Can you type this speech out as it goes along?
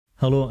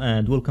Hello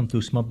and welcome to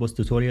Shmup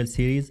tutorial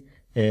series.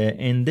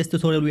 In this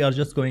tutorial we are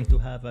just going to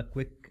have a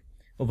quick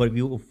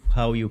overview of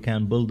how you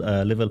can build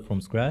a level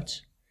from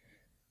scratch.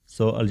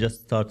 So I'll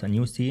just start a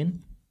new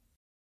scene.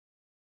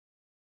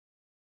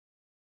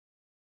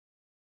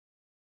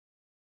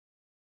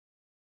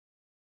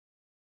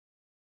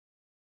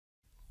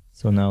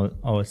 So now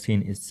our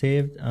scene is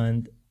saved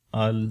and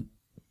I'll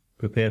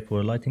prepare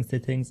for lighting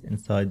settings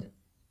inside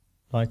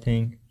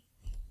lighting.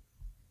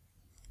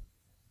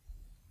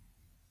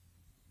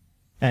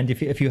 And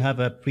if you have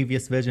a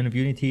previous version of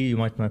Unity, you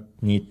might not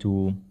need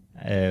to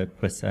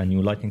press a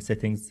new lighting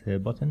settings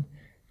button,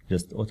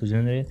 just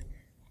auto-generate.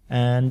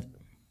 And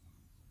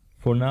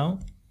for now,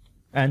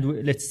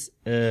 let's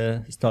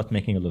start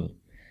making a level.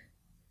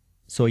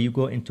 So you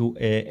go into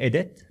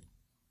Edit,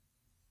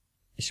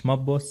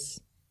 Shmup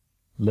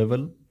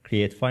level,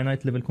 create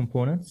finite level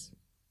components.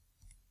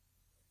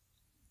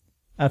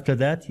 After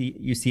that,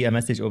 you see a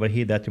message over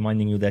here that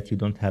reminding you that you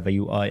don't have a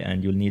UI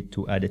and you'll need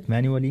to add it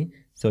manually.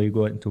 So you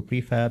go into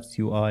prefabs,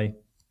 UI,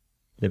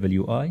 level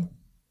UI,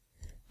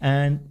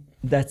 and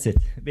that's it.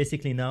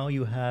 Basically now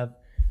you have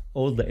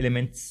all the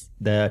elements,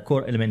 the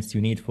core elements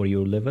you need for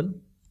your level.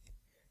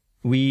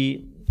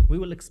 We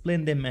will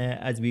explain them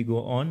as we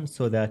go on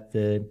so that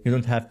you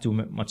don't have too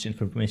much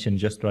information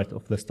just right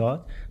off the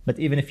start. But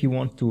even if you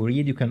want to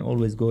read, you can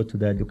always go to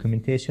the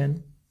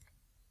documentation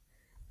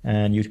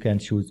and you can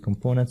choose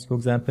components, for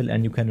example,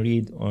 and you can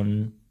read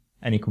on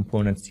any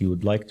components you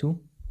would like to.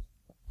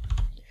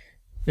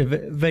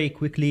 Very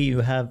quickly, you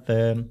have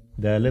the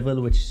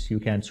level, which you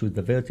can choose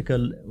the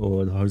vertical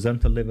or the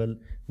horizontal level,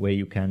 where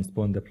you can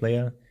spawn the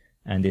player,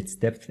 and its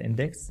depth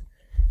index.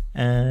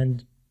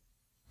 And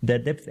the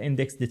depth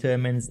index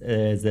determines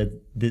the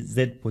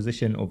Z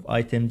position of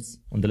items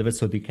on the level,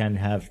 so they can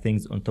have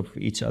things on top of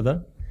each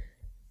other.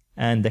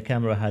 And the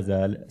camera has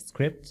a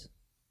script.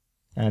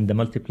 And the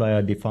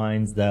multiplier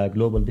defines the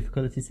global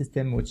difficulty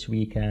system, which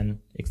we can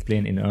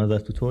explain in another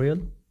tutorial.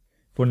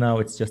 For now,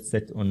 it's just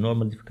set on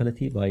normal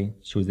difficulty by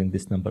choosing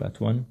this number at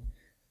 1.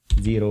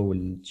 0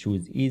 will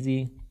choose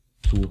easy,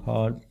 2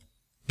 hard.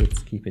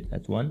 Let's keep it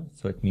at 1,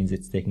 so it means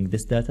it's taking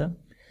this data.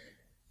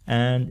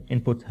 And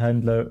input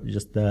handler,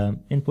 just the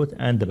input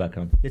and the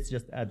background. Let's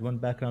just add one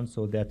background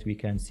so that we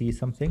can see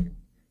something.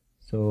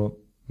 So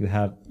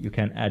you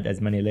can add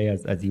as many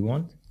layers as you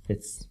want.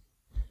 Let's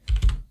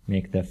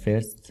make the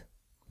first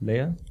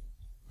layer,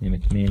 name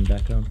it main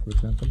background, for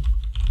example,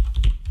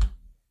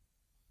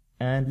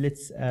 and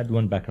let's add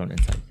one background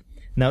inside.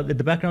 Now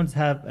the backgrounds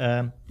have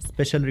a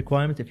special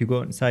requirement. If you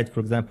go inside, for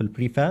example,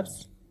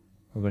 prefabs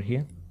over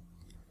here,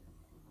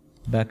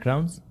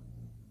 backgrounds,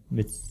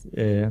 let's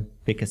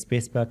pick a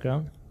space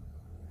background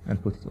and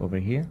put it over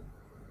here.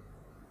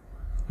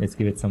 Let's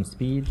give it some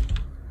speed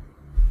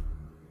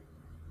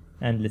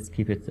and let's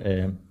keep it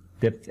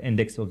depth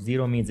index of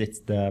 0, means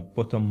it's the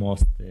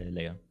bottommost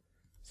layer.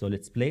 So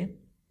let's play.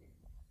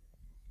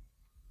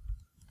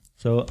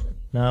 So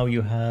now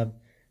you have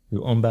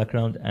your own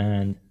background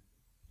and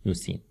your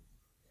scene.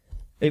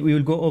 We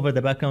will go over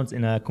the backgrounds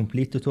in a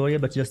complete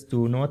tutorial, but just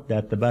to note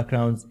that the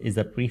backgrounds is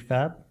a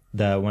prefab.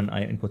 The one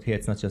I input here,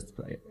 it's not just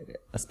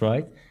a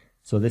sprite.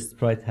 So this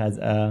sprite has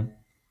a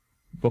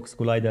box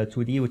collider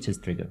 2D, which is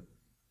trigger.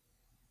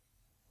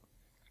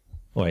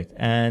 All right,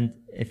 and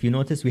if you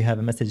notice, we have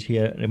a message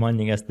here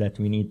reminding us that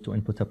we need to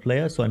input a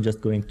player. So I'm just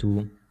going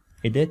to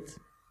edit,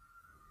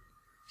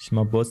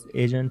 Shmup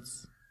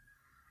agents,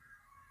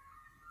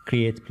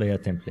 create player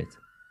template.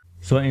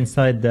 So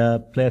inside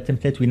the player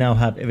template, we now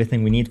have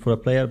everything we need for a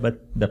player,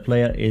 but the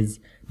player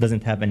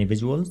doesn't have any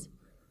visuals.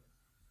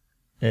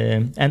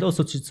 And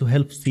also to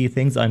help see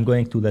things, I'm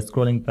going to the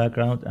scrolling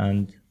background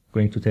and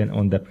going to turn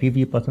on the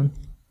preview button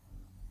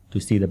to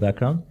see the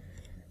background.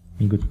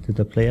 We go to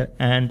the player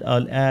and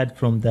I'll add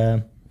from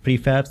the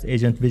prefabs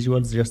agent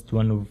visuals just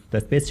one of the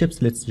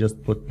spaceships. Let's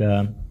just put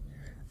the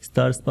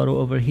Star Sparrow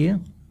over here.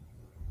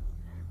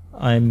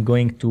 I'm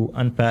going to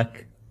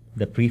unpack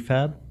the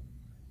prefab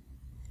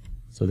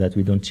so that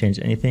we don't change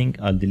anything.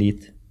 I'll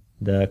delete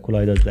the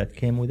colliders that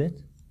came with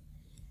it.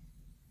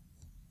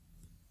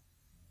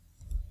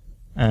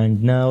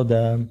 And now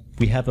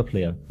we have a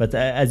player, but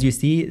as you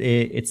see,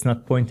 it's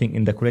not pointing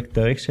in the correct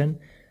direction.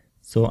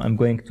 So I'm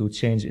going to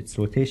change its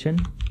rotation.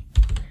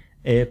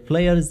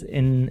 Players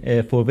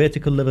for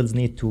vertical levels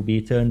need to be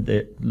turned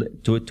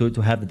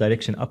to have the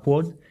direction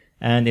upward,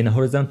 and in a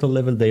horizontal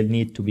level they'll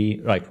need to be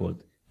rightward.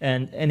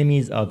 And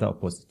enemies are the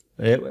opposite.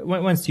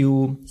 Once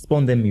you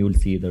spawn them, you will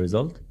see the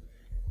result.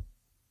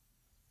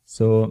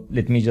 So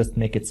let me just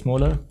make it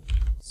smaller.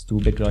 It's too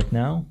big right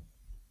now.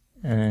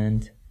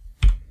 And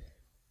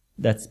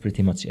that's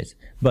pretty much it.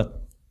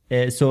 But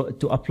so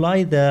to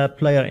apply the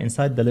player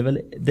inside the level,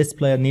 this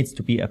player needs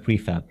to be a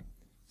prefab.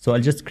 So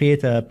I'll just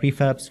create a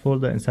prefabs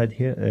folder inside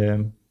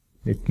here.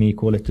 Let me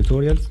call it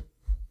tutorials.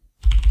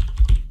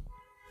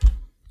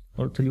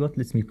 Or tell you what,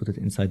 let me put it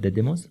inside the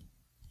demos.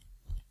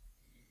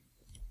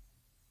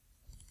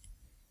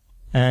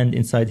 And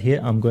inside here,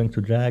 I'm going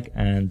to drag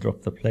and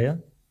drop the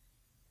player.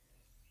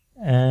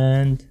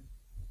 And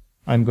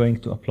I'm going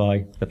to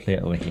apply the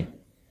player over here.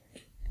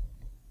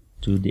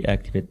 to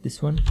deactivate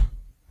this one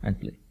and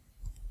play.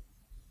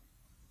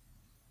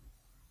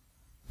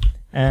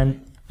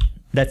 And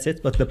that's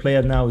it, but the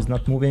player now is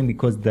not moving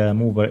because the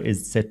mover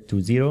is set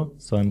to 0.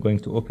 So I'm going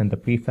to open the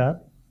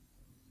prefab.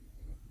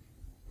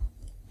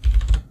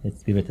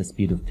 Let's give it a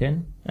speed of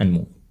 10 and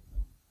move.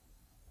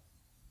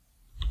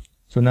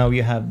 So now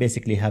you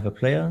basically have a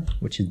player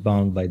which is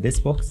bound by this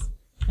box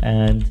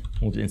and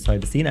moves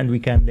inside the scene, and we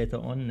can later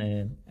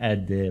on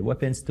add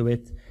weapons to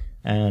it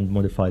and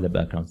modify the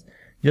backgrounds.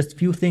 Just a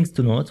few things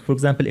to note. For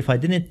example, if I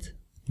didn't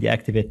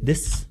deactivate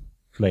this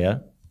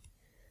player,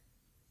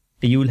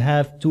 you will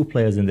have two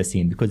players in the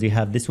scene because you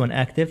have this one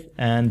active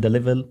and the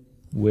level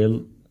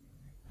will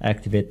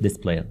activate this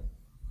player.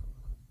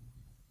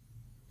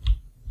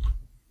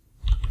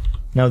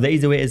 Now the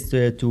easy way is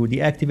to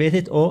deactivate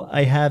it, or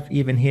I have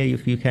even here,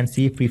 if you can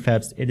see,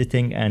 prefabs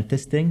editing and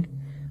testing,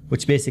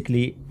 which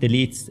basically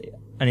deletes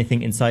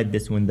anything inside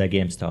this when the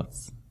game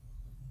starts.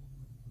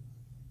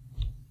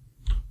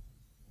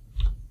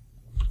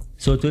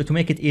 So to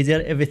make it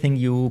easier, everything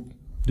you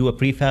do a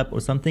prefab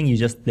or something, you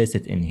just place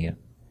it in here.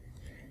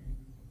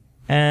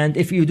 And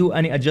if you do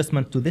any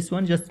adjustment to this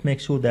one, just make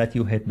sure that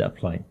you hit the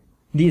apply.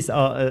 These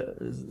are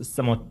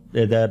somewhat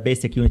the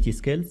basic Unity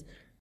skills.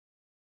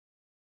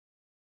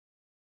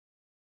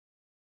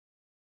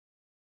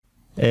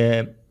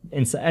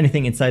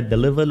 Anything inside the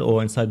level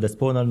or inside the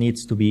spawner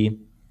needs to be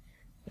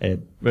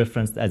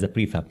referenced as a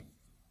prefab.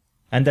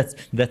 And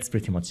that's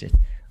pretty much it.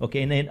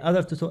 Okay, and in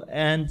other tutorials,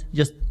 and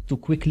just to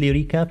quickly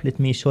recap, let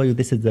me show you,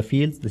 this is the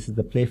fields, this is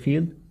the play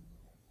field.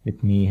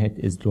 Let me hit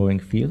is drawing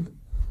field.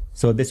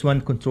 So this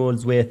one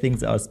controls where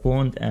things are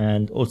spawned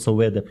and also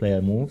where the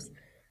player moves.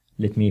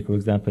 Let me, for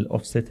example,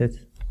 offset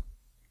it.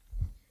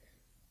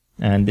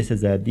 And this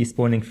is a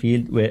despawning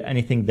field where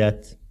anything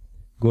that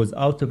goes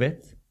out of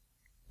it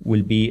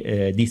will be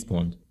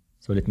despawned.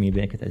 So let me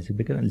make it a little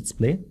bigger and let's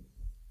play.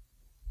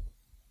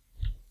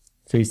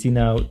 So you see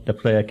now the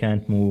player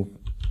can't move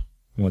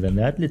more than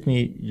that. Let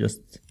me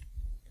just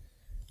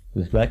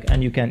put it back,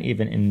 and you can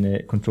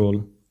even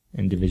control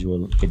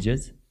individual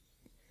edges.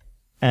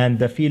 And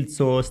the field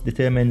source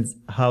determines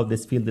how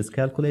this field is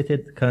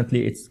calculated.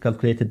 Currently it's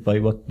calculated by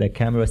what the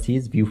camera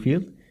sees, view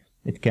field.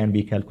 It can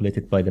be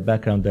calculated by the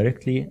background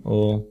directly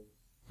or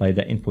by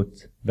the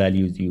input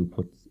values you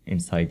put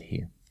inside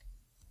here.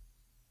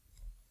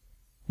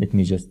 Let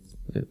me just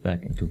put it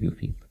back into view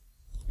field.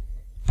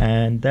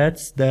 And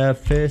that's the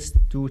first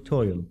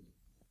tutorial.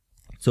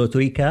 So to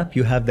recap,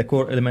 you have the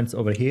core elements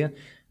over here,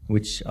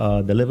 which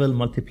are the level,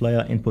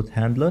 multiplier, input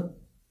handler,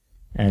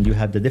 and you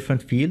have the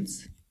different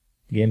fields,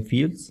 game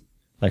fields,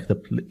 like the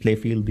play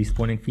field,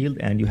 despawning field,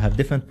 and you have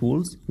different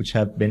pools which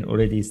have been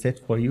already set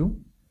for you.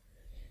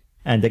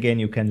 And again,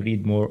 you can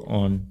read more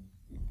on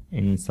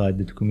inside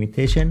the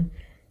documentation.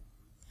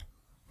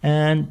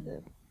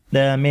 And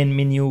the main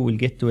menu, we'll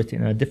get to it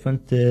in a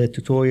different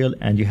tutorial,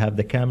 and you have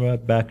the camera,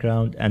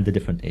 background, and the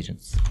different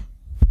agents.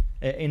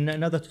 In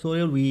another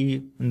tutorial,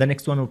 in the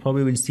next one, we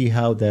probably will see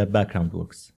how the background works.